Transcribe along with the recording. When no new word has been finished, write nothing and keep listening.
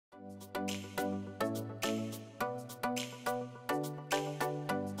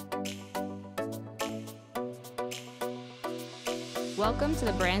Welcome to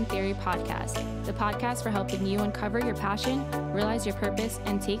the Brand Theory Podcast, the podcast for helping you uncover your passion, realize your purpose,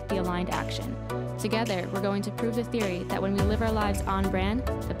 and take the aligned action. Together, we're going to prove the theory that when we live our lives on brand,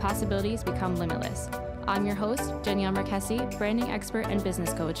 the possibilities become limitless. I'm your host, Danielle Marquesi, branding expert and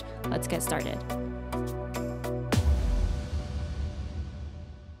business coach. Let's get started.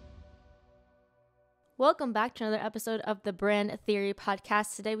 Welcome back to another episode of the Brand Theory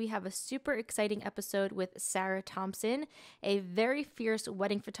Podcast. Today we have a super exciting episode with Sarah Thompson, a very fierce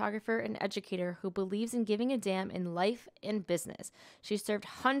wedding photographer and educator who believes in giving a damn in life and business. She's served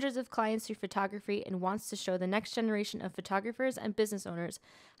hundreds of clients through photography and wants to show the next generation of photographers and business owners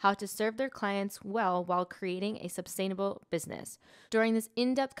how to serve their clients well while creating a sustainable business. During this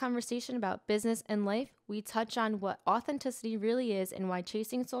in-depth conversation about business and life, we touch on what authenticity really is and why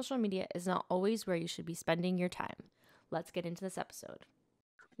chasing social media is not always where you should be spending your time. Let's get into this episode.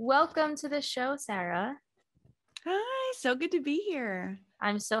 Welcome to the show, Sarah. Hi, so good to be here.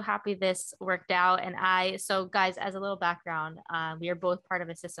 I'm so happy this worked out. So guys, as a little background, we are both part of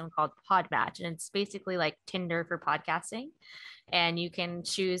a system called Podmatch, and it's basically like Tinder for podcasting. And you can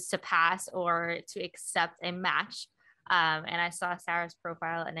choose to pass or to accept a match. And I saw Sarah's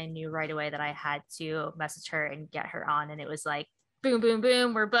profile and I knew right away that I had to message her and get her on. And it was like, boom, boom,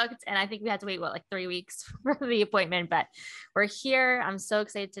 boom, we're booked. And I think we had to wait, like 3 weeks for the appointment, but we're here. I'm so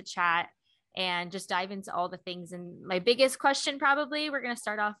excited to chat and just dive into all the things. And my biggest question, probably, we're going to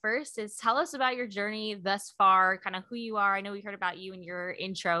start off first, is tell us about your journey thus far, kind of who you are. I know we heard about you in your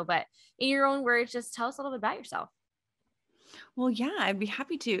intro, but in your own words, just tell us a little bit about yourself. Well, yeah, I'd be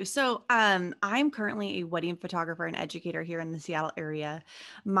happy to. So I'm currently a wedding photographer and educator here in the Seattle area.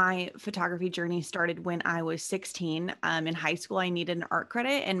 My photography journey started when I was 16. In high school, I needed an art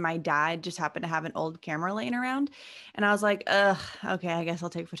credit, and my dad just happened to have an old camera laying around. And I was like, okay, I guess I'll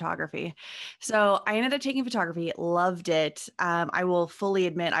take photography. So I ended up taking photography, loved it. I will fully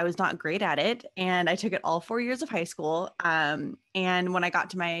admit I was not great at it. And I took it all 4 years of high school. And when I got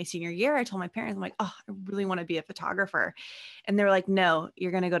to my senior year, I told my parents, I'm like, oh, I really want to be a photographer. And they were like, no,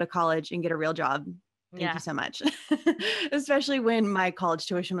 you're going to go to college and get a real job. Thank you so much. Especially when my college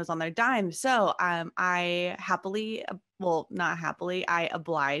tuition was on their dime. So I happily, well, not happily, I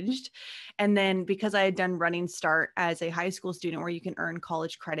obliged. And then because I had done Running Start as a high school student where you can earn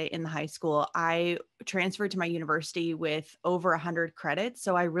college credit in the high school, I transferred to my university with over 100 credits.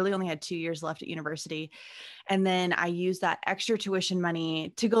 So I really only had 2 years left at university. And then I used that extra tuition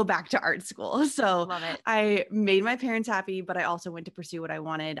money to go back to art school. So I made my parents happy, but I also went to pursue what I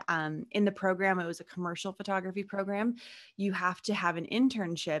wanted. In the program, it was a commercial photography program. You have to have an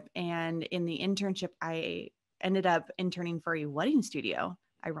internship. And in the internship, I ended up interning for a wedding studio.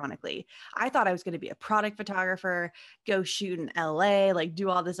 Ironically, I thought I was going to be a product photographer, go shoot in LA, like do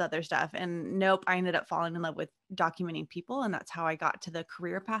all this other stuff. And nope, I ended up falling in love with documenting people. And that's how I got to the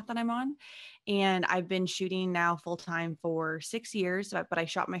career path that I'm on. And I've been shooting now full time for 6 years, but I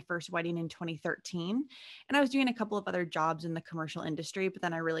shot my first wedding in 2013. And I was doing a couple of other jobs in the commercial industry, but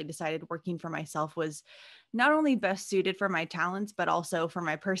then I really decided working for myself was not only best suited for my talents, but also for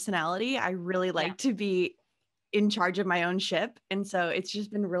my personality. I really like to be in charge of my own ship. And so it's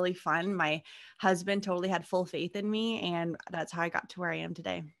just been really fun. My husband totally had full faith in me, and that's how I got to where I am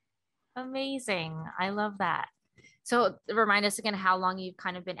today. Amazing. I love that. So remind us again how long you've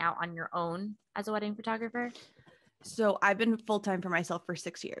kind of been out on your own as a wedding photographer. So I've been full-time for myself for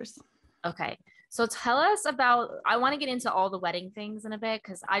 6 years. Okay. So tell us about, I want to get into all the wedding things in a bit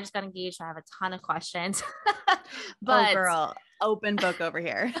because I just got engaged. I have a ton of questions. But oh, girl, open book over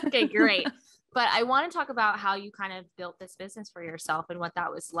here. Okay, great. But I want to talk about how you kind of built this business for yourself and what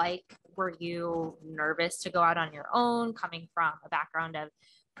that was like. Were you nervous to go out on your own, coming from a background of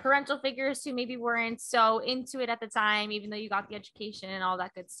parental figures who maybe weren't so into it at the time, even though you got the education and all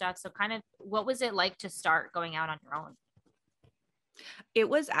that good stuff? So kind of what was it like to start going out on your own? It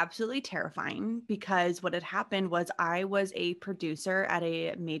was absolutely terrifying because what had happened was I was a producer at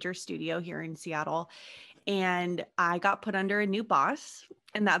a major studio here in Seattle, and I got put under a new boss,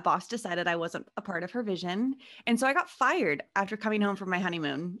 and that boss decided I wasn't a part of her vision. And so I got fired after coming home from my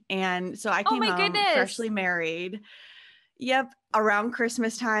honeymoon. And so I came home freshly married. Yep. Around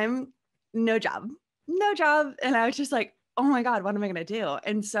Christmas time, no job. And I was just like, oh my God, what am I going to do?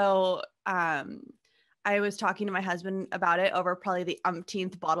 And so I was talking to my husband about it over probably the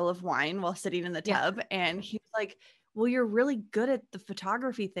umpteenth bottle of wine while sitting in the tub. Yeah. And he was like, well, you're really good at the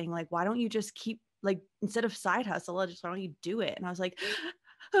photography thing. Like, why don't you just keep, like, instead of side hustle, why don't you do it? And I was like,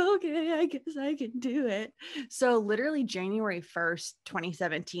 okay, I guess I can do it. So literally January 1st,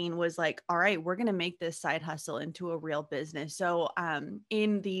 2017 was like, all right, we're going to make this side hustle into a real business. So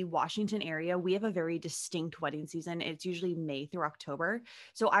in the Washington area, we have a very distinct wedding season. It's usually May through October.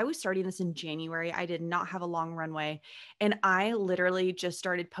 So I was starting this in January. I did not have a long runway. And I literally just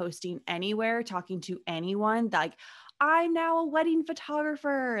started posting anywhere, talking to anyone like, I'm now a wedding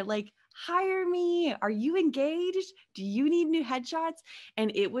photographer. Like, hire me. Are you engaged? Do you need new headshots?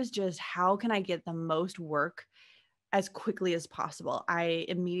 And it was just, how can I get the most work as quickly as possible? I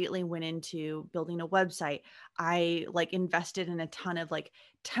immediately went into building a website. I like invested in a ton of like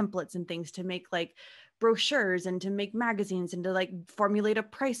templates and things to make like brochures and to make magazines and to like formulate a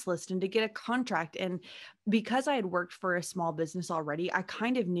price list and to get a contract. And because I had worked for a small business already, I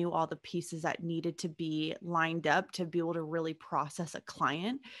kind of knew all the pieces that needed to be lined up to be able to really process a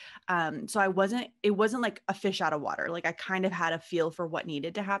client. So it wasn't like a fish out of water. Like I kind of had a feel for what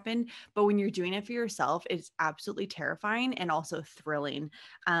needed to happen. But when you're doing it for yourself, it's absolutely terrifying and also thrilling.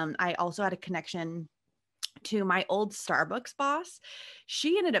 I also had a connection to my old Starbucks boss.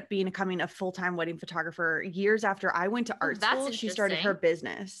 She ended up becoming a full-time wedding photographer years after I went to Oh, art that's school. She started her interesting.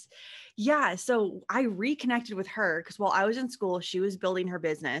 business. Yeah. So I reconnected with her because while I was in school, she was building her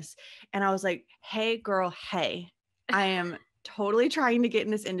business. And I was like, hey, girl, hey, I am totally trying to get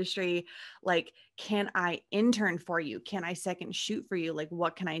in this industry. Like, can I intern for you? Can I second shoot for you? Like,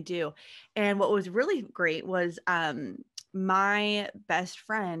 what can I do? And what was really great was my best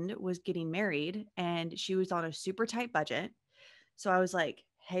friend was getting married and she was on a super tight budget. So I was like,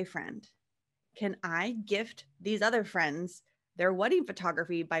 hey, friend, can I gift these other friends their wedding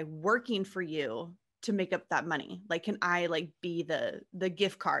photography by working for you to make up that money? Like, can I like be the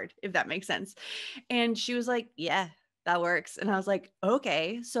gift card, if that makes sense? And she was like, yeah, that works. And I was like,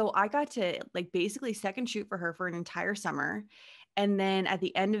 okay. So I got to like basically second shoot for her for an entire summer. And then at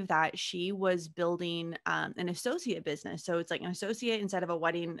the end of that, she was building an associate business. So it's like an associate instead of a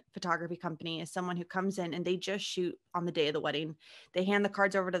wedding photography company is someone who comes in and they just shoot on the day of the wedding. They hand the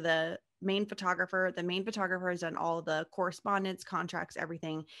cards over to the main photographer. The main photographer has done all the correspondence, contracts,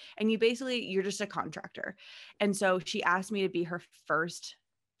 everything. And you're just a contractor. And so she asked me to be her first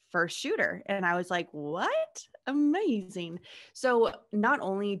shooter. And I was like, what? Amazing. So not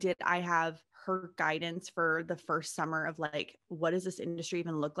only did I have her guidance for the first summer of like, what does this industry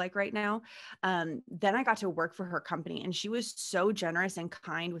even look like right now? Then I got to work for her company and she was so generous and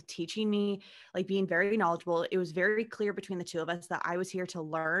kind with teaching me, like being very knowledgeable. It was very clear between the two of us that I was here to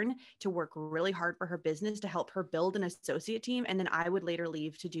learn, to work really hard for her business, to help her build an associate team. And then I would later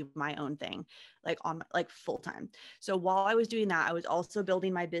leave to do my own thing, like on like full time. So while I was doing that, I was also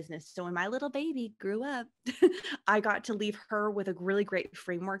building my business. So when my little baby grew up, I got to leave her with a really great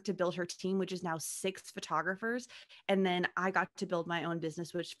framework to build her team, which is now 6 photographers. And then I got to build my own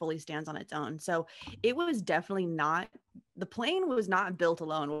business, which fully stands on its own. So it was definitely not, the plane was not built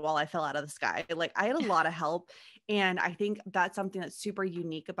alone while I fell out of the sky. Like I had a lot of help. And I think that's something that's super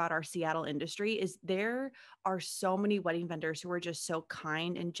unique about our Seattle industry is there are so many wedding vendors who are just so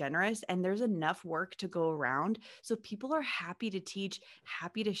kind and generous, and there's enough work to go around. So people are happy to teach,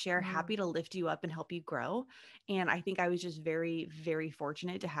 happy to share, Mm. happy to lift you up and help you grow. And I think I was just very, very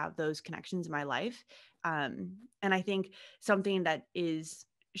fortunate to have those connections in my life. And I think something that is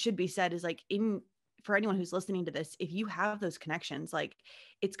should be said is like in for anyone who's listening to this, if you have those connections, like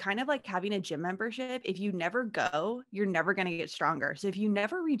it's kind of like having a gym membership. If you never go, you're never going to get stronger. So if you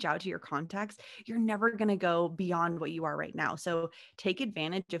never reach out to your contacts, you're never going to go beyond what you are right now. So take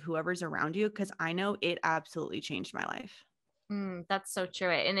advantage of whoever's around you because I know it absolutely changed my life. That's so true.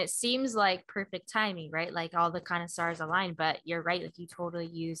 And it seems like perfect timing, right? Like all the kind of stars align, but you're right. Like you totally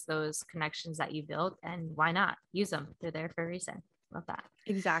use those connections that you built, and why not use them? They're there for a reason. Love that.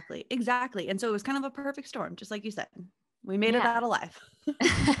 Exactly. Exactly. And so it was kind of a perfect storm, just like you said. We made it Yeah. out alive.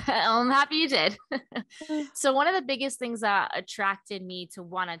 I'm happy you did. So, one of the biggest things that attracted me to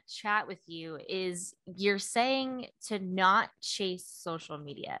want to chat with you is you're saying to not chase social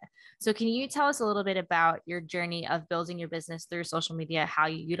media. So, can you tell us a little bit about your journey of building your business through social media, how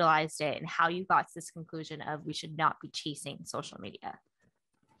you utilized it, and how you got to this conclusion of we should not be chasing social media?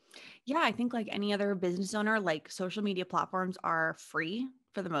 Yeah, I think like any other business owner, like social media platforms are free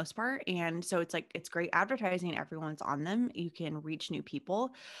for the most part. And so it's like, it's great advertising. Everyone's on them. You can reach new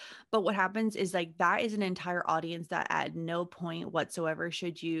people. But what happens is like that is an entire audience that at no point whatsoever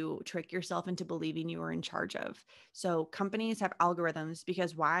should you trick yourself into believing you are in charge of. So companies have algorithms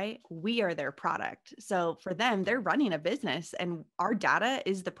because why? We are their product. So for them, they're running a business and our data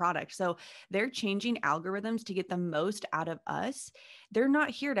is the product. So they're changing algorithms to get the most out of us. They're not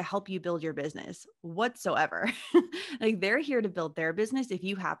here to help you build your business whatsoever. Like they're here to build their business. If if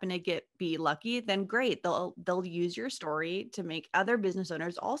you happen to be lucky, then great. They'll use your story to make other business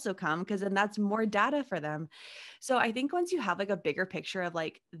owners also come, because then that's more data for them. So I think once you have like a bigger picture of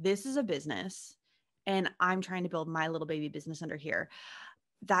like, this is a business and I'm trying to build my little baby business under here,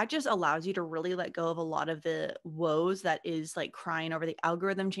 that just allows you to really let go of a lot of the woes that is like crying over the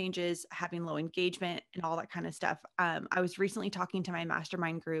algorithm changes, having low engagement and all that kind of stuff. I was recently talking to my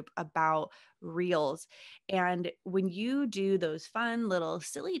mastermind group about reels. And when you do those fun little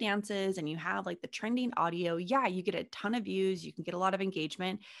silly dances and you have like the trending audio, yeah, you get a ton of views, you can get a lot of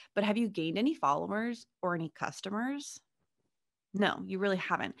engagement, but have you gained any followers or any customers? No, you really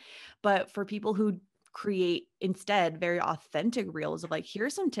haven't. But for people who create instead very authentic reels of like,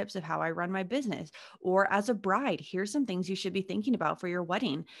 here's some tips of how I run my business, or as a bride, here's some things you should be thinking about for your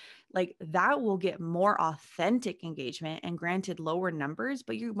wedding. Like that will get more authentic engagement and granted lower numbers,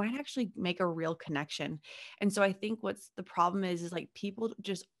 but you might actually make a real connection. And so I think what's the problem is like people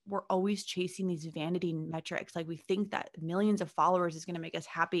just, we're always chasing these vanity metrics. Like we think that millions of followers is going to make us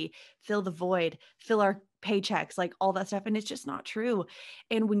happy, fill the void, fill our paychecks, like all that stuff. And it's just not true.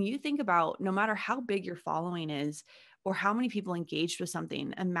 And when you think about no matter how big your following is or how many people engaged with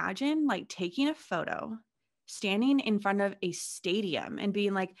something, imagine like taking a photo, standing in front of a stadium and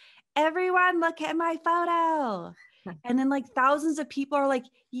being like, everyone, look at my photo. And then like thousands of people are like,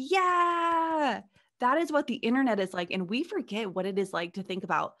 yeah, that is what the internet is like. And we forget what it is like to think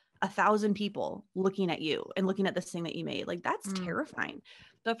about 1,000 people looking at you and looking at this thing that you made. Like that's terrifying.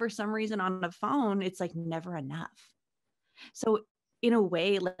 But for some reason on a phone, it's like never enough. So in a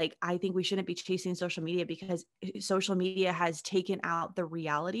way, like I think we shouldn't be chasing social media because social media has taken out the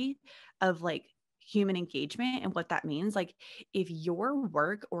reality of like human engagement and what that means. Like if your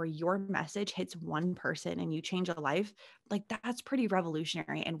work or your message hits one person and you change a life, like that's pretty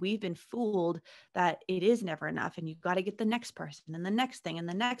revolutionary. And we've been fooled that it is never enough and you've got to get the next person and the next thing and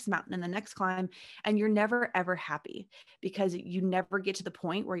the next mountain and the next climb. And you're never, ever happy because you never get to the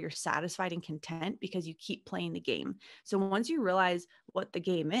point where you're satisfied and content because you keep playing the game. So once you realize what the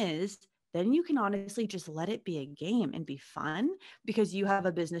game is, then you can honestly just let it be a game and be fun because you have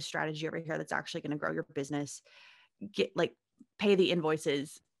a business strategy over here that's actually going to grow your business, get like pay the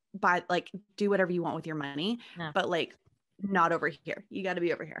invoices, buy like do whatever you want with your money, Yeah. but like not over here. You got to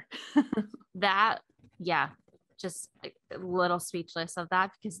be over here. That, yeah, just a little speechless of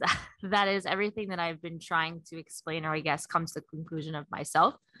that because that is everything that I've been trying to explain, or I guess comes to the conclusion of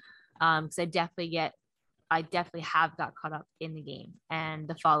myself. Because I definitely have got caught up in the game and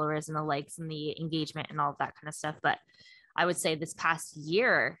the followers and the likes and the engagement and all of that kind of stuff. But I would say this past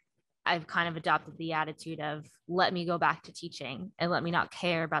year, I've kind of adopted the attitude of let me go back to teaching and let me not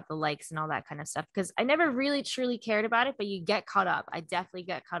care about the likes and all that kind of stuff. Because I never really truly cared about it, but you get caught up. I definitely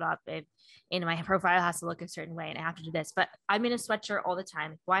get caught up in my profile has to look a certain way and I have to do this, but I'm in a sweatshirt all the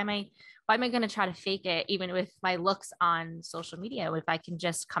time. Why am I going to try to fake it even with my looks on social media if I can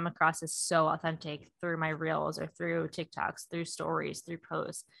just come across as so authentic through my reels or through TikToks, through stories, through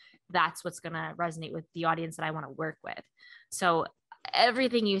posts? That's what's going to resonate with the audience that I want to work with. So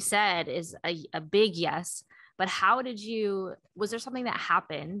everything you said is a big yes, but was there something that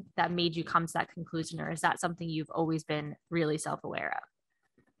happened that made you come to that conclusion, or is that something you've always been really self-aware of?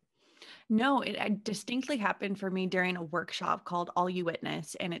 No, it distinctly happened for me during a workshop called All You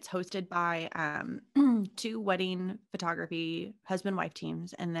Witness, and it's hosted by two wedding photography husband-wife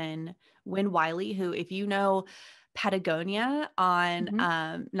teams, and then Win Wiley, who, if you know Patagonia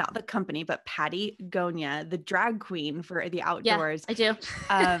on not the company, but Patty Gonia, the drag queen for the outdoors. Yeah,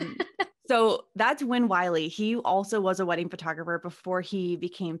 I do. So that's Win Wiley. He also was a wedding photographer before he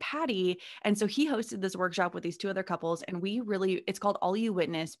became Patty. And so he hosted this workshop with these two other couples. And it's called All You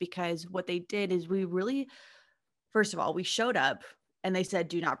Witness because what they did is first of all, we showed up and they said,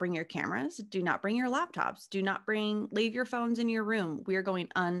 do not bring your cameras, do not bring your laptops, leave your phones in your room. We are going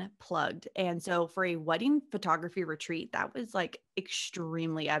unplugged. And so for a wedding photography retreat, that was like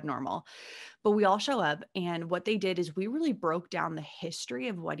extremely abnormal. But we all show up, and what they did is we really broke down the history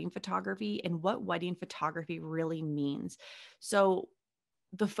of wedding photography and what wedding photography really means. So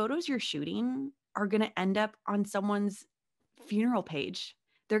the photos you're shooting are going to end up on someone's funeral page.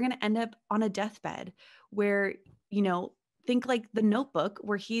 They're going to end up on a deathbed where, think like The Notebook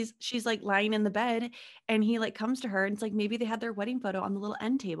where she's like lying in the bed and he like comes to her and it's like maybe they had their wedding photo on the little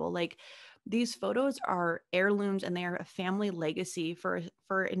end table. Like these photos are heirlooms and they are a family legacy for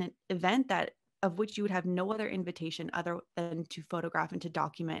an event that of which you would have no other invitation other than to photograph and to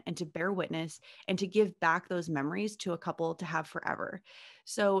document and to bear witness and to give back those memories to a couple to have forever.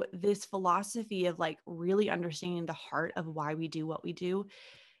 So this philosophy of like really understanding the heart of why we do what we do,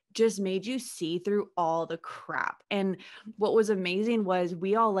 just made you see through all the crap. And what was amazing was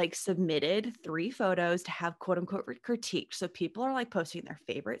we all like submitted 3 photos to have quote unquote critiqued. So people are like posting their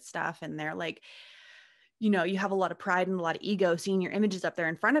favorite stuff and they're like, you have a lot of pride and a lot of ego seeing your images up there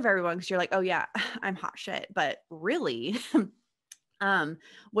in front of everyone because you're like, oh yeah, I'm hot shit. But really,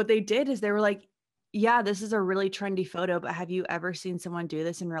 what they did is they were like, yeah, this is a really trendy photo, but have you ever seen someone do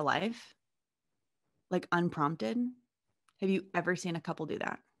this in real life? Like unprompted? Have you ever seen a couple do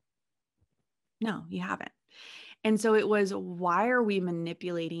that? No, you haven't. And so it was, why are we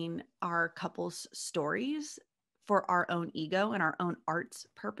manipulating our couples' stories for our own ego and our own art's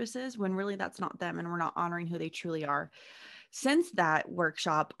purposes when really that's not them and we're not honoring who they truly are? Since that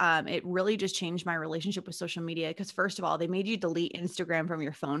workshop, it really just changed my relationship with social media because first of all, they made you delete Instagram from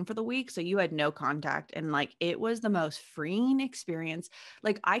your phone for the week. So you had no contact. And like, it was the most freeing experience.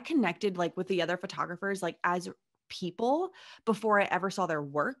 Like I connected like with the other photographers, like as people before I ever saw their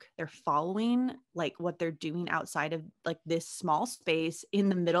work, their following, like what they're doing outside of like this small space in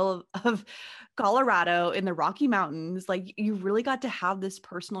the middle of Colorado in the Rocky Mountains. Like you really got to have this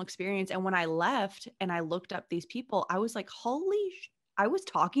personal experience. And when I left and I looked up these people, I was like, I was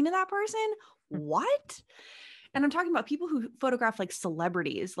talking to that person. What? And I'm talking about people who photograph like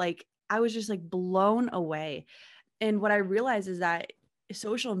celebrities. Like I was just like blown away. And what I realized is that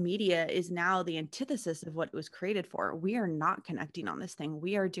social media is now the antithesis of what it was created for. We are not connecting on this thing.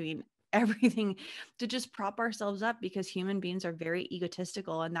 We are doing everything to just prop ourselves up because human beings are very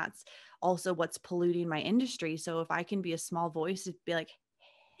egotistical. And that's also what's polluting my industry. So if I can be a small voice, it'd be like,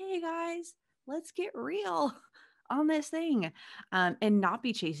 hey guys, let's get real on this thing, and not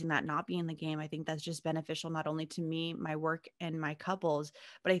be chasing that, not be in the game. I think that's just beneficial, not only to me, my work and my couples,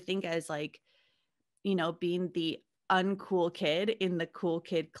 but I think as like, being the uncool kid in the cool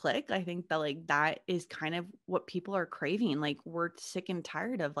kid clique, I think that like that is kind of what people are craving. Like we're sick and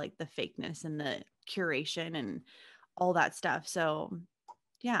tired of like the fakeness and the curation and all that stuff. So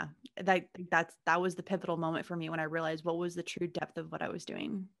yeah, that was the pivotal moment for me when I realized what was the true depth of what I was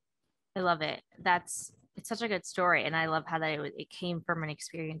doing. I love it. It's such a good story. And I love how it came from an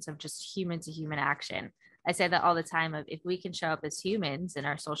experience of just human to human action. I say that all the time of if we can show up as humans in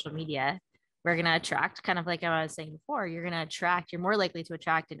our social media, we're going to attract, kind of like I was saying before, you're more likely to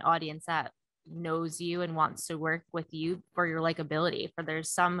attract an audience that knows you and wants to work with you for your likability. For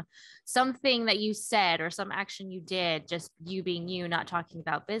there's something that you said or some action you did, just you being you, not talking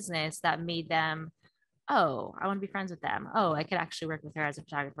about business, that made them, oh, I want to be friends with them. Oh, I could actually work with her as a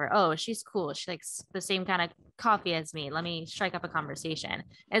photographer. Oh, she's cool. She likes the same kind of coffee as me. Let me strike up a conversation. And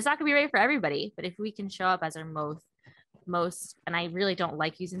it's not gonna be right for everybody, but if we can show up as our most, and I really don't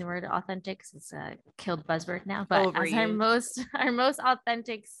like using the word authentic because it's a killed buzzword now, but as our most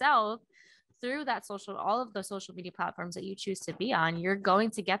authentic self through all of the social media platforms that you choose to be on, you're going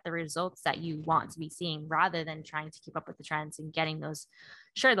to get the results that you want to be seeing rather than trying to keep up with the trends and getting those,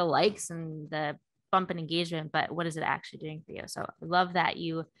 sure, the likes and the bump in engagement, but what is it actually doing for you? So I love that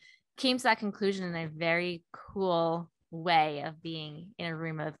you came to that conclusion in a very cool way of being in a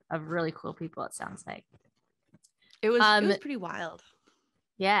room of really cool people, it sounds like. It was pretty wild.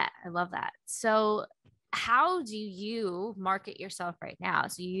 Yeah, I love that. So how do you market yourself right now?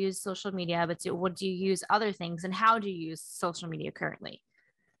 So you use social media, but what do you use other things, and how do you use social media currently?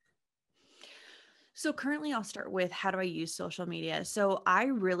 So currently I'll start with how do I use social media? So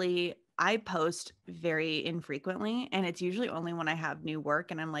I post very infrequently, and it's usually only when I have new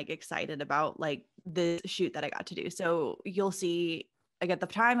work and I'm like excited about like the shoot that I got to do. So you'll see, like at the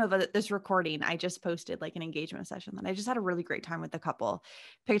time of this recording, I just posted like an engagement session that I just had a really great time with the couple,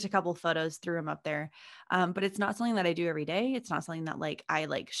 picked a couple photos, threw them up there. But it's not something that I do every day. It's not something that like I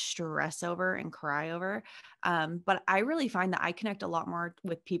like stress over and cry over. But I really find that I connect a lot more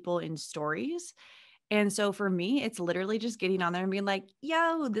with people in stories. And so for me, it's literally just getting on there and being like,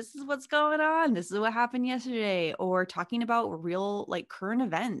 yo, this is what's going on. This is what happened yesterday. Or talking about real, like current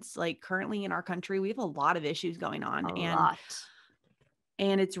events. Like currently in our country, we have a lot of issues going on. A lot.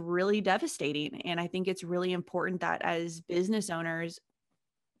 And it's really devastating. And I think it's really important that as business owners,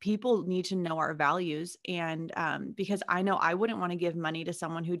 people need to know our values. And because I know I wouldn't want to give money to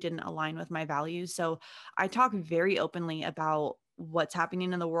someone who didn't align with my values. So I talk very openly about what's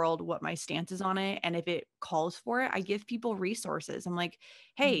happening in the world, what my stance is on it. And if it calls for it, I give people resources. I'm like,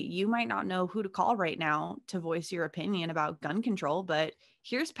 hey, you might not know who to call right now to voice your opinion about gun control, but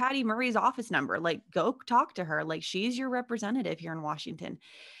here's Patty Murray's office number. Like, go talk to her. Like, she's your representative here in Washington.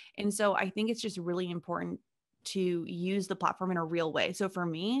 And so I think it's just really important to use the platform in a real way. So for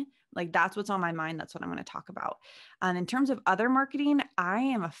me, like that's what's on my mind. That's what I'm going to talk about. And in terms of other marketing, I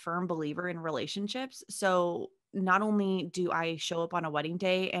am a firm believer in relationships. So not only do I show up on a wedding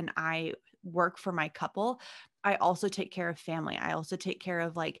day and I work for my couple, I also take care of family. I also take care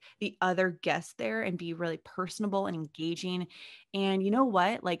of like the other guests there and be really personable and engaging. And you know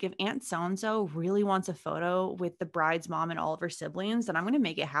what? Like if Aunt so-and-so really wants a photo with the bride's mom and all of her siblings, then I'm going to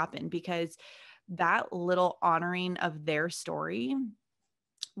make it happen, because that little honoring of their story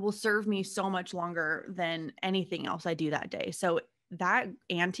will serve me so much longer than anything else I do that day. So that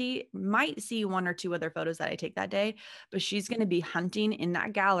auntie might see one or two other photos that I take that day, but she's going to be hunting in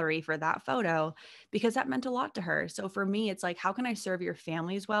that gallery for that photo because that meant a lot to her. So for me, it's like, how can I serve your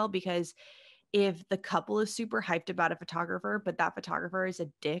families well? Because if the couple is super hyped about a photographer, but that photographer is a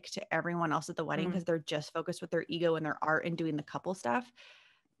dick to everyone else at the wedding Mm, because they're just focused with their ego and their art and doing the couple stuff,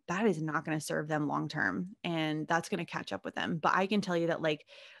 that is not going to serve them long term, and that's going to catch up with them. But I can tell you that like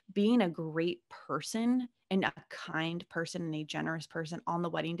being a great person and a kind person and a generous person on the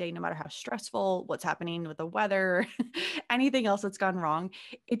wedding day, no matter how stressful, what's happening with the weather, anything else that's gone wrong,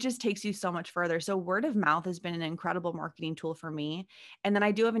 it just takes you so much further. So word of mouth has been an incredible marketing tool for me. And then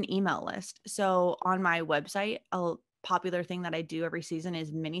I do have an email list. So on my website, a popular thing that I do every season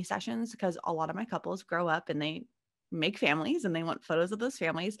is mini sessions, because a lot of my couples grow up and they make families and they want photos of those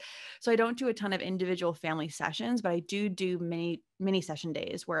families. So I don't do a ton of individual family sessions, but I do mini session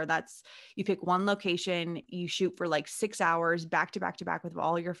days where that's, you pick one location, you shoot for like 6 hours back to back to back with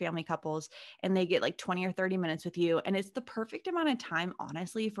all your family couples, and they get like 20 or 30 minutes with you. And it's the perfect amount of time,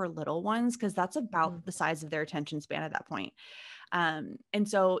 honestly, for little ones, because that's mm. about the size of their attention span at that point. And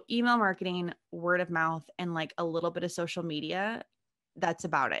so email marketing, word of mouth, and like a little bit of social media, that's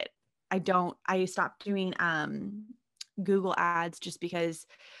about it. I stopped doing Google ads just because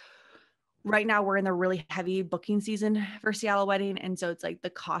right now we're in the really heavy booking season for Seattle wedding. And so it's like the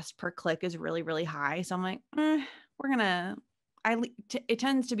cost per click is really, really high. So I'm like, we're going to, it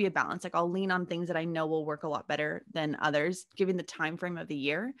tends to be a balance. Like I'll lean on things that I know will work a lot better than others, given the time frame of the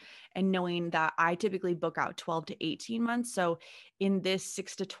year and knowing that I typically book out 12 to 18 months. So in this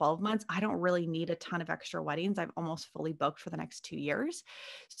 6 to 12 months, I don't really need a ton of extra weddings. I've almost fully booked for the next 2 years.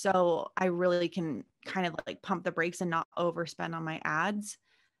 So I really can kind of like pump the brakes and not overspend on my ads.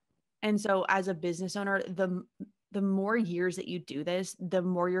 And so as a business owner, the more years that you do this, the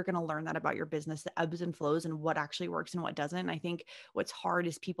more you're going to learn that about your business, the ebbs and flows and what actually works and what doesn't. And I think what's hard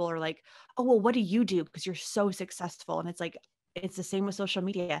is people are like, "Oh, well, what do you do? Because you're so successful." And it's like, it's the same with social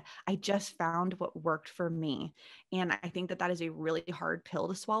media. I just found what worked for me. And I think that that is a really hard pill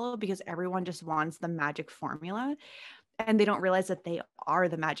to swallow, because everyone just wants the magic formula and they don't realize that they are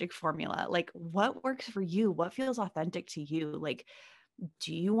the magic formula. Like, what works for you? What feels authentic to you? Like,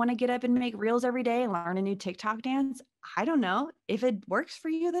 do you want to get up and make reels every day and learn a new TikTok dance? I don't know. If it works for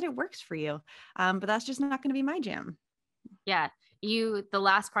you, that it works for you. But that's just not going to be my jam. Yeah. The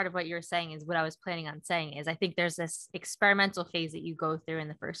last part of what you were saying is what I was planning on saying is I think there's this experimental phase that you go through in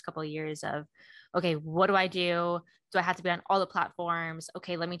the first couple of years of, okay, what do I do? Do I have to be on all the platforms?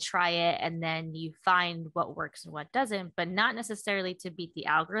 Okay, let me try it. And then you find what works and what doesn't, but not necessarily to beat the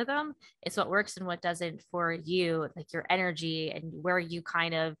algorithm. It's what works and what doesn't for you, like your energy and where you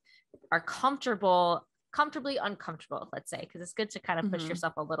kind of are comfortably uncomfortable, let's say, because it's good to kind of push Mm-hmm.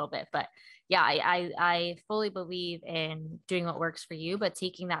 yourself a little bit. But yeah, I fully believe in doing what works for you, but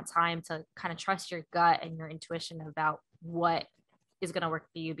taking that time to kind of trust your gut and your intuition about what is going to work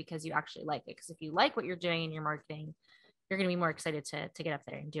for you because you actually like it. Because if you like what you're doing in your marketing, you're going to be more excited to get up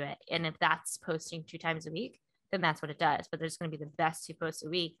there and do it. And if that's posting 2 times a week, then that's what it does. But there's going to be the best 2 posts a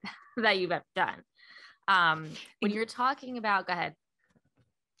week that you've ever done. When you're talking about, go ahead.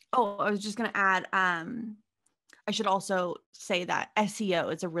 Oh, I was just going to add, I should also say that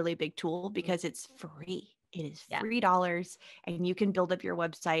SEO is a really big tool because it's free. It is Yeah. $3 and you can build up your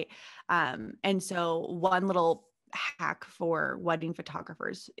website. And so one little hack for wedding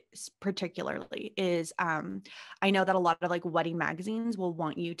photographers particularly is I know that a lot of like wedding magazines will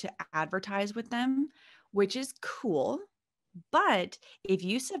want you to advertise with them, which is cool. But if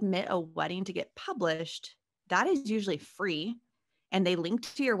you submit a wedding to get published, that is usually free, and they link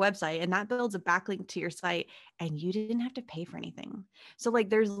to your website and that builds a backlink to your site and you didn't have to pay for anything. So like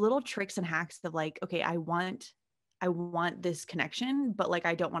there's little tricks and hacks of like, okay, I want this connection, but like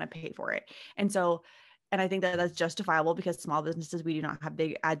I don't want to pay for it. And so, and I think that that's justifiable because small businesses, we do not have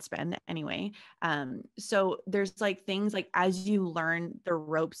big ad spend anyway. So there's like things like as you learn the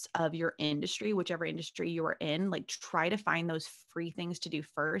ropes of your industry, whichever industry you are in, like try to find those free things to do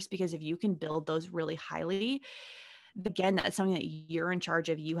first, because if you can build those really highly, again, that's something that you're in charge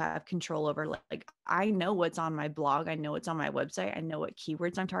of, you have control over. Like I know what's on my blog, I know what's on my website, I know what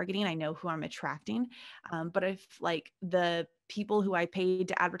keywords I'm targeting, I know who I'm attracting. But if like the people who I paid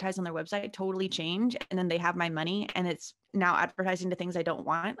to advertise on their website totally change and then they have my money and it's now advertising to things I don't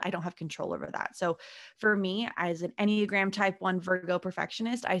want, I don't have control over that. So for me, as an Enneagram type 1 Virgo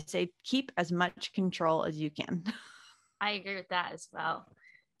perfectionist, I say keep as much control as you can. I agree with that as well.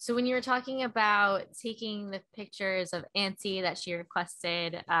 So when you were talking about taking the pictures of Auntie that she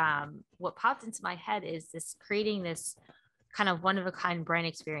requested, what popped into my head is this creating this kind of one of a kind brand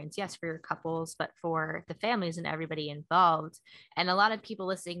experience. Yes, for your couples, but for the families and everybody involved. And a lot of people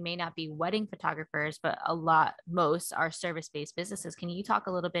listening may not be wedding photographers, but most are service-based businesses. Can you talk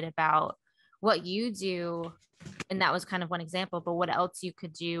a little bit about what you do? And that was kind of one example, but what else you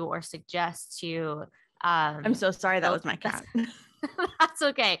could do or suggest to I'm so sorry. That was my that's, cat. that's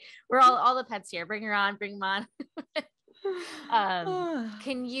okay. We're all the pets here. Bring her on, bring them on.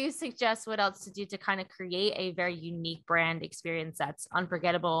 Can you suggest what else to do to kind of create a very unique brand experience that's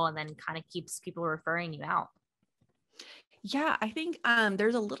unforgettable and then kind of keeps people referring you out? Yeah, I think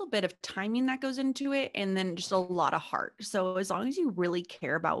there's a little bit of timing that goes into it and then just a lot of heart. So as long as you really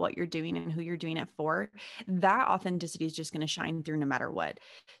care about what you're doing and who you're doing it for, that authenticity is just going to shine through no matter what.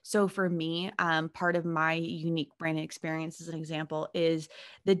 So for me, part of my unique brand experience as an example is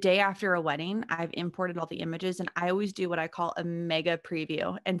the day after a wedding, I've imported all the images and I always do what I call a mega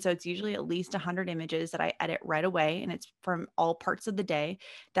preview. And so it's usually at least 100 images that I edit right away. And it's from all parts of the day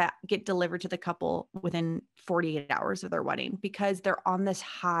that get delivered to the couple within 48 hours of their wedding, because they're on this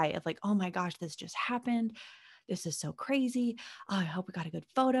high of like, oh my gosh, this just happened. This is so crazy. Oh, I hope we got a good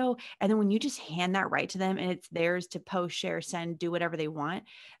photo. And then when you just hand that right to them and it's theirs to post, share, send, do whatever they want,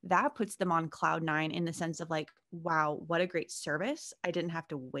 that puts them on cloud nine in the sense of like, wow, what a great service. I didn't have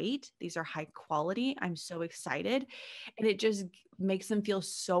to wait. These are high quality. I'm so excited. And it just makes them feel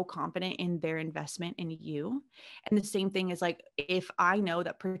so confident in their investment in you. And the same thing is like, if I know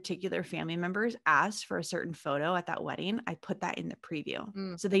that particular family members asked for a certain photo at that wedding, I put that in the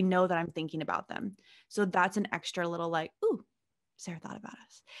preview. So they know that I'm thinking about them. So that's an extra little like, ooh, Sarah thought about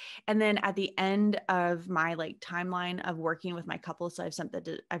us. And then at the end of my like timeline of working with my couple, so I've sent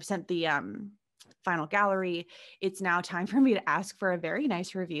the final gallery. It's now time for me to ask for a very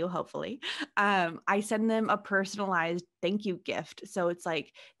nice review. Hopefully, I send them a personalized thank you gift. So it's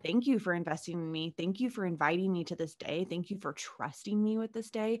like, thank you for investing in me. Thank you for inviting me to this day. Thank you for trusting me with this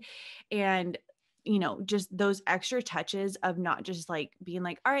day. And just those extra touches of not just like being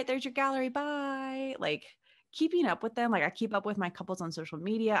like, all right, there's your gallery, bye. Like keeping up with them. Like I keep up with my couples on social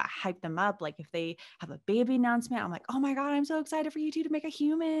media. I hype them up. Like if they have a baby announcement, I'm like, oh my God, I'm so excited for you two to make a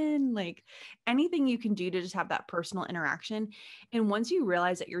human. Like anything you can do to just have that personal interaction. And once you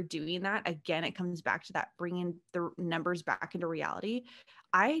realize that you're doing that, again, it comes back to that bringing the numbers back into reality.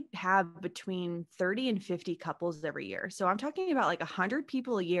 I have between 30 and 50 couples every year. So I'm talking about like 100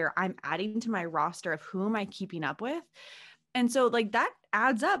 people a year I'm adding to my roster of who am I keeping up with. And so like that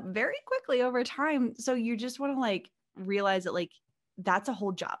adds up very quickly over time. So you just want to like realize that like that's a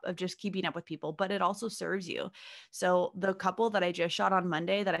whole job of just keeping up with people, but it also serves you. So the couple that I just shot on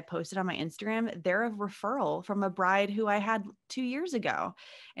Monday that I posted on my Instagram, they're a referral from a bride who I had 2 years ago.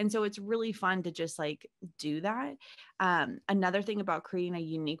 And so it's really fun to just like do that. Another thing about creating a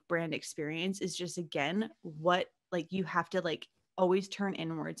unique brand experience is just, again, what like you have to like always turn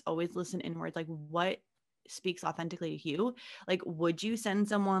inwards, always listen inwards, like what speaks authentically to you. Like, would you send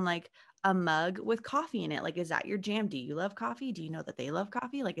someone like a mug with coffee in it? Like, is that your jam? Do you love coffee? Do you know that they love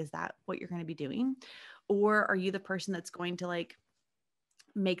coffee? Like, is that what you're going to be doing? Or are you the person that's going to like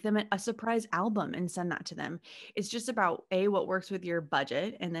make them a surprise album and send that to them? It's just about A, what works with your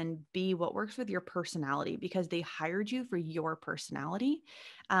budget, and then B, what works with your personality, because they hired you for your personality.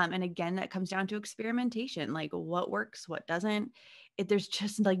 And again, that comes down to experimentation, like what works, what doesn't. There's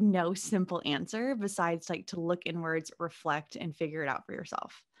just like no simple answer besides like to look inwards, reflect, and figure it out for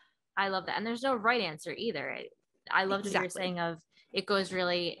yourself. I love that. And there's no right answer either. I loved what you were Exactly. saying of it goes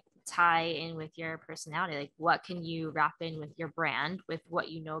really tie in with your personality. Like what can you wrap in with your brand, with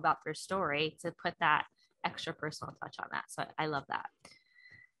what you know about their story to put that extra personal touch on that. So I love that.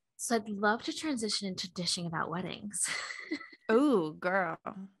 So I'd love to transition into dishing about weddings. Oh, girl,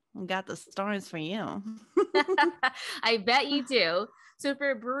 got the stories for you. I bet you do. So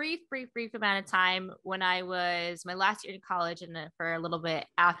for a brief amount of time when I was my last year in college and for a little bit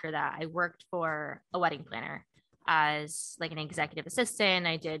after that, I worked for a wedding planner as like an executive assistant.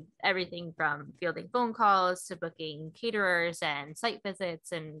 I did everything from fielding phone calls to booking caterers and site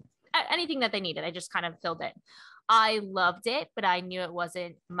visits and anything that they needed. I just kind of filled it. I loved it, but I knew it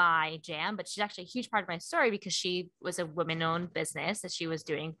wasn't my jam. But she's actually a huge part of my story because she was a women-owned business that she was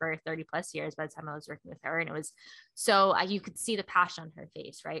doing for 30 plus years by the time I was working with her. And it was so you could see the passion on her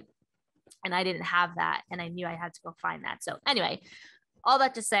face, right? And I didn't have that. And I knew I had to go find that. So anyway, all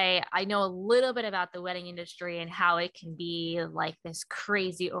that to say, I know a little bit about the wedding industry and how it can be like this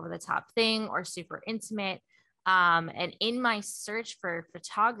crazy over the top thing or super intimate. And in my search for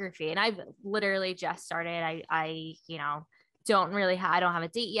photography, and I've literally just started, I don't have a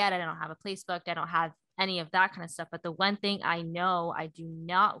date yet. I don't have a place booked. I don't have any of that kind of stuff. But the one thing I know I do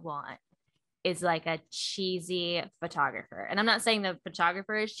not want is like a cheesy photographer. And I'm not saying the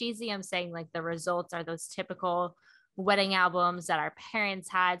photographer is cheesy. I'm saying like the results are those typical wedding albums that our parents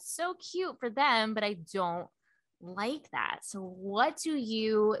had. So cute for them, but I don't like that. So what do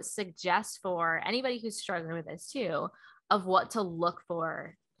you suggest for anybody who's struggling with this too, of what to look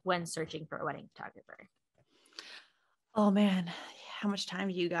for when searching for a wedding photographer? Oh man, how much time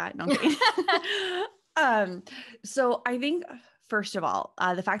do you got? No, I'm kidding. So I think first of all,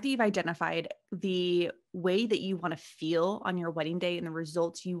 the fact that you've identified the way that you want to feel on your wedding day and the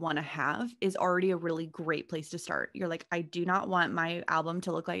results you want to have is already a really great place to start. You're like, I do not want my album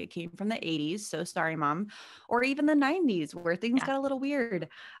to look like it came from the 80s. So sorry, mom, or even the 90s where things Yeah. got a little weird.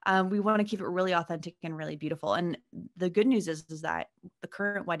 We want to keep it really authentic and really beautiful. And the good news is that the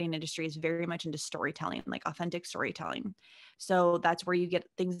current wedding industry is very much into storytelling, like authentic storytelling. So that's where you get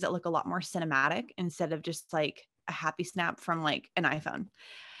things that look a lot more cinematic instead of just like a happy snap from like an iPhone.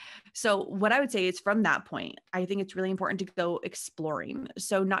 So what I would say is from that point, I think it's really important to go exploring.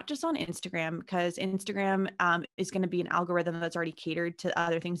 So not just on Instagram, because Instagram is going to be an algorithm that's already catered to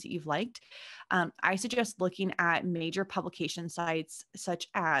other things that you've liked. I suggest looking at major publication sites such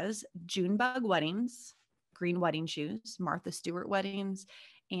as Junebug Weddings, Green Wedding Shoes, Martha Stewart Weddings,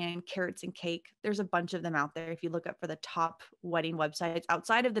 and Carrots and Cake. There's a bunch of them out there. If you look up for the top wedding websites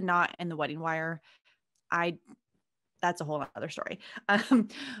outside of the Knot and the Wedding Wire, I that's a whole other story.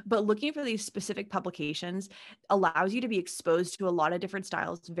 But looking for these specific publications allows you to be exposed to a lot of different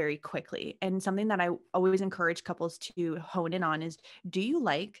styles very quickly. And something that I always encourage couples to hone in on is, do you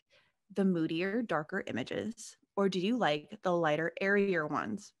like the moodier, darker images, or do you like the lighter, airier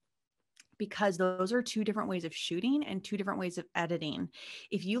ones? Because those are two different ways of shooting and two different ways of editing.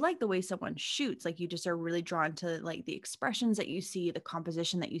 If you like the way someone shoots, like you just are really drawn to like the expressions that you see, the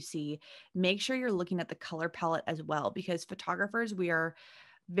composition that you see, make sure you're looking at the color palette as well, because photographers, we are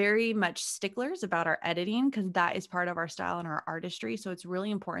very much sticklers about our editing because that is part of our style and our artistry. So it's really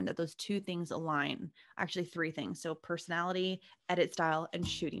important that those two things align. Actually, three things. So personality, edit style, and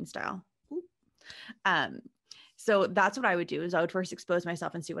shooting style. Um, so that's what I would do is I would first expose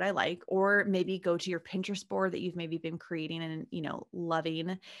myself and see what I like, or maybe go to your Pinterest board that you've maybe been creating and,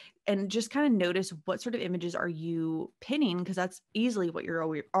 loving, and just kind of notice what sort of images are you pinning, because that's easily what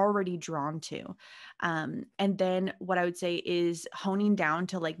you're already drawn to. And then what I would say is honing down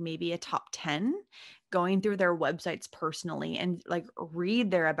to like maybe a top 10, going through their websites personally and like read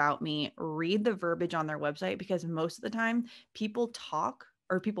their about me, read the verbiage on their website, because most of the time people talk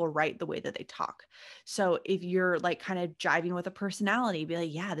or people write the way that they talk. So if you're like kind of jiving with a personality, be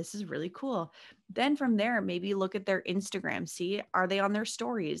like, yeah, this is really cool. Then from there, maybe look at their Instagram, see, are they on their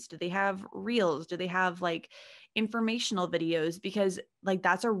stories? Do they have reels? Do they have like informational videos? Because like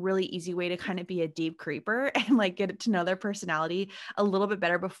that's a really easy way to kind of be a deep creeper and like get to know their personality a little bit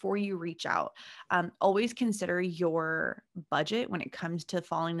better before you reach out. Always consider your budget when it comes to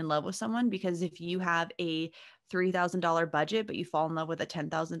falling in love with someone, because if you have a $3,000 budget, but you fall in love with a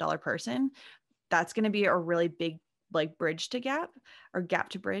 $10,000 person, that's going to be a really big like bridge to gap, or gap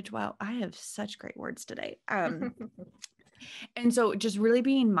to bridge. Wow, I have such great words today. And so just really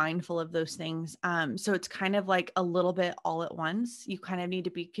being mindful of those things. So it's kind of like a little bit all at once. You kind of need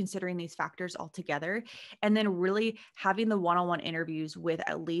to be considering these factors all together, and then really having the one-on-one interviews with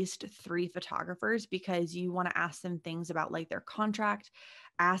at least 3 photographers, because you want to ask them things about like their contract.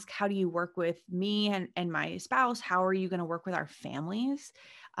 Ask, how do you work with me and my spouse? How are you going to work with our families?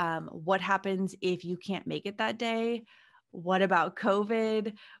 What happens if you can't make it that day? What about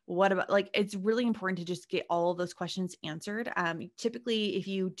COVID? What about like, it's really important to just get all of those questions answered. Typically, if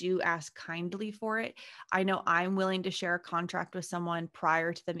you do ask kindly for it, I know I'm willing to share a contract with someone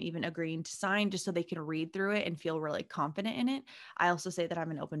prior to them even agreeing to sign, just so they can read through it and feel really confident in it. I also say that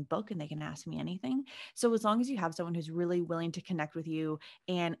I'm an open book and they can ask me anything. So as long as you have someone who's really willing to connect with you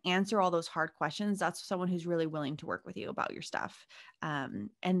and answer all those hard questions, that's someone who's really willing to work with you about your stuff. And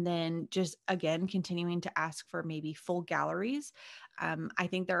then just again, continuing to ask for maybe full galleries. I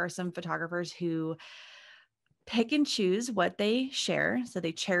think there are some photographers who pick and choose what they share. So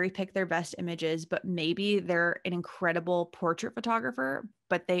they cherry pick their best images, but maybe they're an incredible portrait photographer,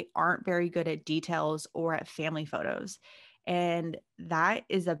 but they aren't very good at details or at family photos. And that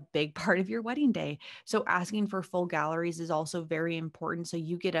is a big part of your wedding day. So asking for full galleries is also very important. So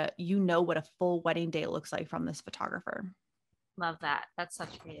you know what a full wedding day looks like from this photographer. Love that. That's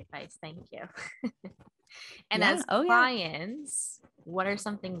such great advice. Thank you. And Yeah. as Oh, yeah. clients, what are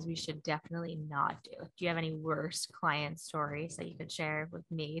some things we should definitely not do? Do you have any worst client stories that you could share with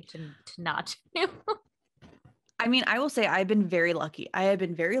me to not do? I mean, I will say I've been very lucky. I have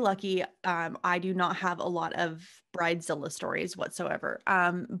been very lucky. I do not have a lot of bridezilla stories whatsoever.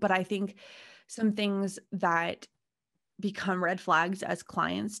 But I think some things that become red flags as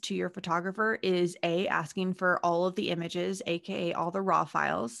clients to your photographer is asking for all of the images, aka all the raw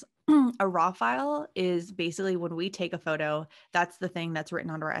files. A raw file is basically when we take a photo, that's the thing that's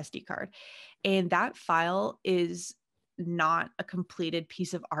written onto our SD card. And that file is not a completed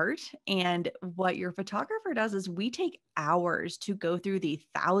piece of art. And what your photographer does is we take hours to go through the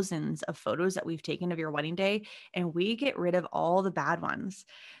thousands of photos that we've taken of your wedding day, and we get rid of all the bad ones.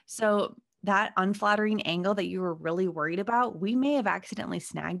 So that unflattering angle that you were really worried about, we may have accidentally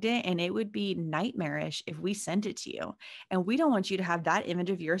snagged it, and it would be nightmarish if we sent it to you. And we don't want you to have that image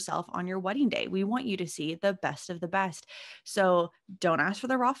of yourself on your wedding day. We want you to see the best of the best. So don't ask for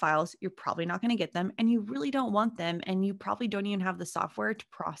the raw files. You're probably not going to get them, and you really don't want them. And you probably don't even have the software to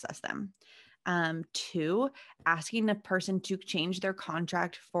process them. Two, asking the person to change their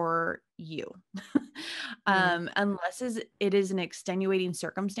contract for you. Hmm. Unless it is an extenuating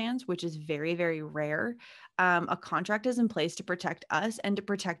circumstance, which is very, very rare. A contract is in place to protect us and to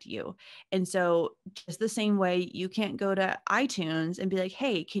protect you. And so just the same way you can't go to iTunes and be like,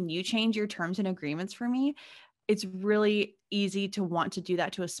 hey, can you change your terms and agreements for me? It's really easy to want to do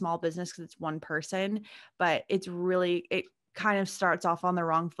that to a small business because it's one person, but it kind of starts off on the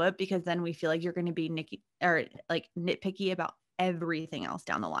wrong foot, because then we feel like you're going to be nitpicky about everything else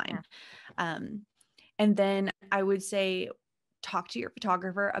down the Yeah. line. Um, and then I would say, talk to your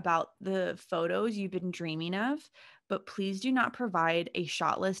photographer about the photos you've been dreaming of, but please do not provide a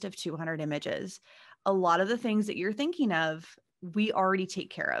shot list of 200 images. A lot of the things that you're thinking of, we already take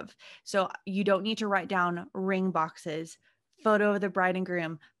care of. So you don't need to write down ring boxes, photo of the bride and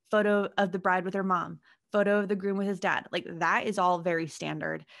groom, photo of the bride with her mom, photo of the groom with his dad. Like, that is all very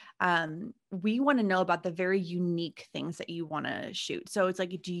standard. We want to know about the very unique things that you want to shoot. So it's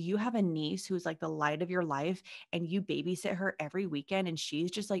like, do you have a niece who's like the light of your life and you babysit her every weekend and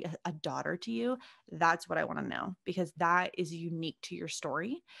she's just like a daughter to you? That's what I want to know, because that is unique to your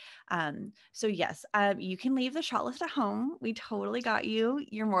story. So yes, you can leave the shot list at home. We totally got you.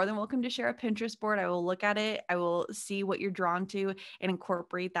 You're more than welcome to share a Pinterest board. I will look at it. I will see what you're drawn to and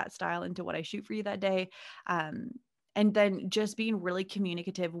incorporate that style into what I shoot for you that day. Um, and then just being really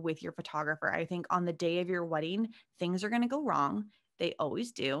communicative with your photographer. I think on the day of your wedding, things are going to go wrong. They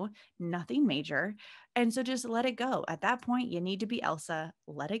always do, nothing major. And so just let it go. At that point, you need to be Elsa,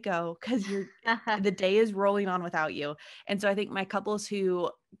 let it go, because the day is rolling on without you. And so I think my couples who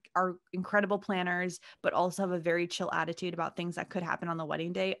are incredible planners, but also have a very chill attitude about things that could happen on the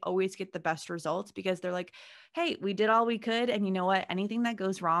wedding day, always get the best results, because they're like, hey, we did all we could. And you know what? Anything that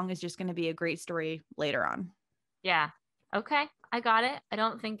goes wrong is just going to be a great story later on. Yeah. Okay. I got it. I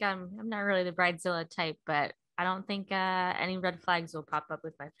don't think I'm not really the bridezilla type, but I don't think any red flags will pop up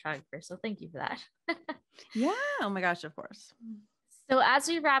with my photographer. So thank you for that. Yeah. Oh my gosh, of course. So as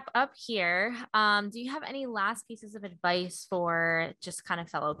we wrap up here, do you have any last pieces of advice for just kind of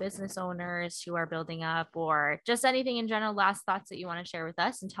fellow business owners who are building up, or just anything in general, last thoughts that you want to share with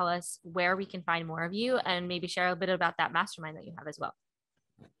us, and tell us where we can find more of you, and maybe share a bit about that mastermind that you have as well?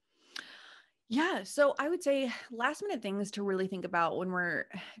 Yeah. So I would say last minute things to really think about when we're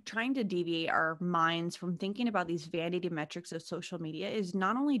trying to deviate our minds from thinking about these vanity metrics of social media is,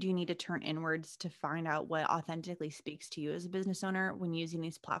 not only do you need to turn inwards to find out what authentically speaks to you as a business owner when using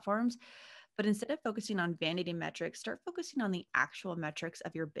these platforms, but instead of focusing on vanity metrics, start focusing on the actual metrics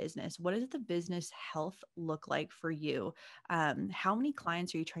of your business. What does the business health look like for you? How many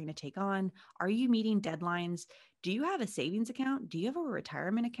clients are you trying to take on? Are you meeting deadlines? Do you have a savings account? Do you have a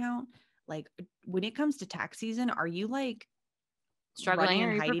retirement account? Like, when it comes to tax season, are you like Struggling, running or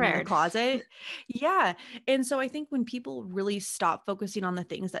and are you hiding in your prepared? closet? Yeah. And so I think when people really stop focusing on the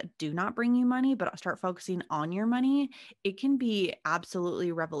things that do not bring you money, but start focusing on your money, it can be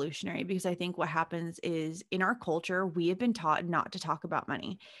absolutely revolutionary, because I think what happens is, in our culture, we have been taught not to talk about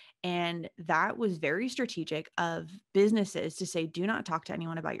money. And that was very strategic of businesses to say, do not talk to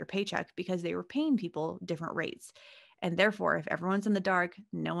anyone about your paycheck, because they were paying people different rates. And therefore, if everyone's in the dark,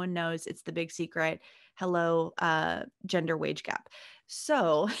 no one knows, it's the big secret. Hello, gender wage gap.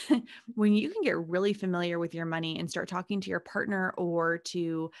 So when you can get really familiar with your money and start talking to your partner or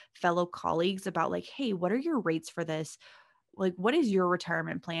to fellow colleagues about like, hey, what are your rates for this? Like, what is your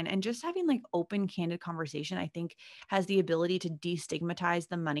retirement plan? And just having like open, candid conversation, I think has the ability to destigmatize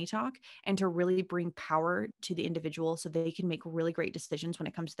the money talk and to really bring power to the individual so they can make really great decisions when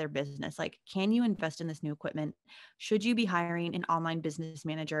it comes to their business. Like, can you invest in this new equipment? Should you be hiring an online business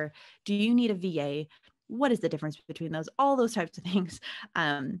manager? Do you need a VA? What is the difference between those? All those types of things.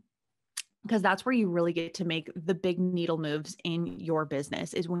 Because that's where you really get to make the big needle moves in your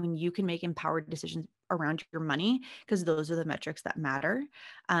business, is when you can make empowered decisions around your money, because those are the metrics that matter.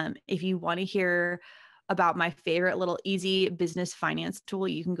 If you want to hear about my favorite little easy business finance tool,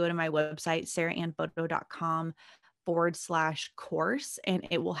 you can go to my website, sarahannbodo.com/course, and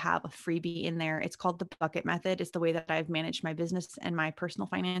it will have a freebie in there. It's called the bucket method. It's the way that I've managed my business and my personal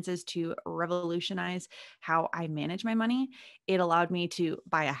finances to revolutionize how I manage my money. It allowed me to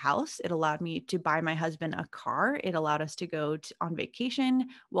buy a house. It allowed me to buy my husband a car. It allowed us to go on vacation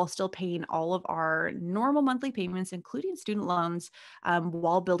while still paying all of our normal monthly payments, including student loans,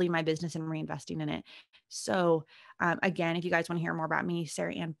 while building my business and reinvesting in it. So again, if you guys want to hear more about me,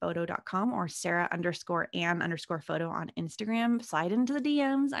 sarahannbodo.com or Sarah_Ann_photo on Instagram, slide into the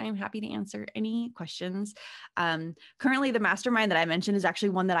DMs. I am happy to answer any questions. Currently, the mastermind that I mentioned is actually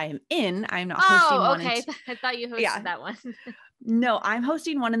one that I am in. I'm not hosting one. Okay. I thought you hosted that one. No, I'm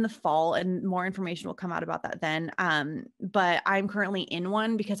hosting one in the fall, and more information will come out about that then. But I'm currently in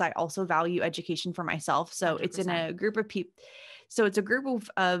one because I also value education for myself. So 100%. It's in a group of people. So it's a group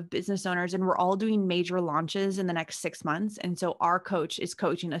of business owners, and we're all doing major launches in the next 6 months. And so our coach is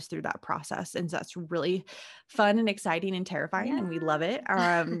coaching us through that process. And so that's really fun and exciting and terrifying. And we love it.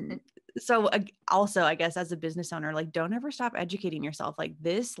 So also, I guess, as a business owner, like, don't ever stop educating yourself. Like,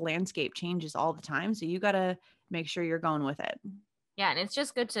 this landscape changes all the time. So you got to make sure you're going with it. Yeah. And it's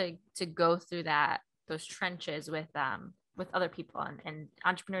just good to go through those trenches with other people, and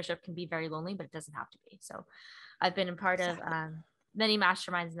entrepreneurship can be very lonely, but it doesn't have to be. So I've been a part of many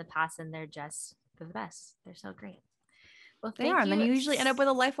masterminds in the past, and they're the best. They're so great. Well, they are. And then you usually end up with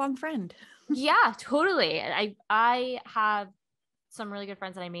a lifelong friend. Yeah, totally. I have some really good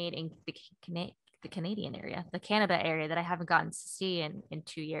friends that I made in the Canadian area, the Canada area, that I haven't gotten to see in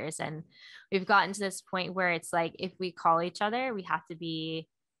 2 years. And we've gotten to this point where it's like, if we call each other, we have to be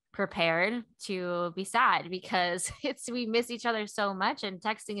prepared to be sad, because we miss each other so much. And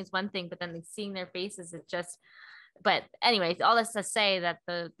texting is one thing, but then seeing their faces, it just, but anyways, all this to say that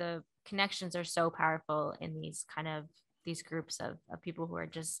the connections are so powerful in these groups of people who are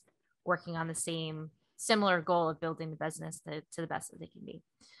just working on the similar goal of building the business to the best that they can be.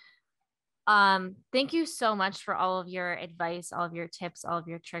 Thank you so much for all of your advice, all of your tips, all of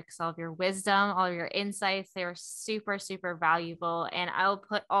your tricks, all of your wisdom, all of your insights. They were super, super valuable. And I'll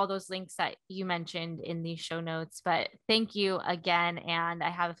put all those links that you mentioned in the show notes. But thank you again. And I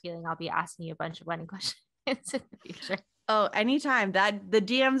have a feeling I'll be asking you a bunch of wedding questions in the future. Oh, anytime. That the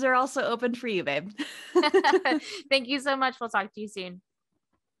DMs are also open for you, babe. Thank you so much. We'll talk to you soon.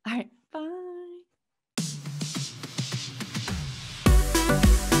 All right. Bye.